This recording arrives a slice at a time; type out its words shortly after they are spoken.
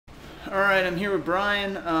All right, I'm here with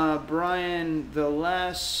Brian. Brian, the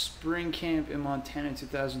last spring camp in Montana in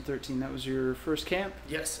 2013, that was your first camp?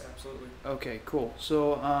 Yes, absolutely. Okay, cool.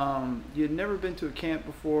 So you'd never been to a camp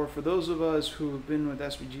before. For those of us who have been with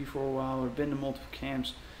SBG for a while or been to multiple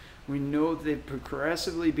camps, we know they've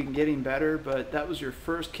progressively been getting better, but that was your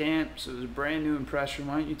first camp, so it was a brand new impression.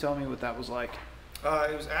 Why don't you tell me what that was like?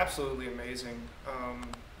 It was absolutely amazing.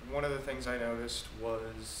 One of the things I noticed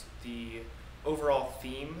was the overall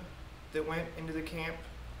theme that went into the camp.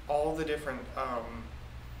 All the different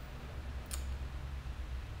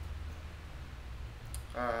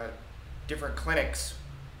different clinics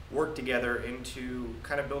worked together into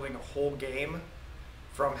kind of building a whole game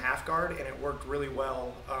from half guard, and it worked really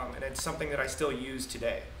well, and it's something that I still use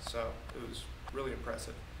today, so it was really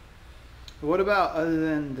impressive. What about other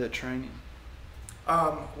than the training?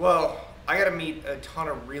 Well, I got to meet a ton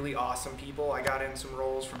of really awesome people. I got in some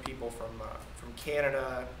roles from people from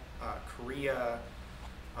Canada, Korea.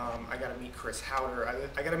 I got to meet Chris Howder.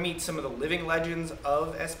 I got to meet some of the living legends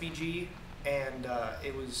of SBG, and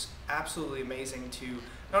it was absolutely amazing to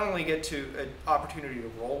not only get to an opportunity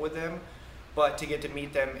to roll with them, but to get to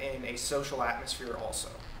meet them in a social atmosphere also.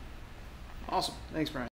 Awesome. Thanks, Brian.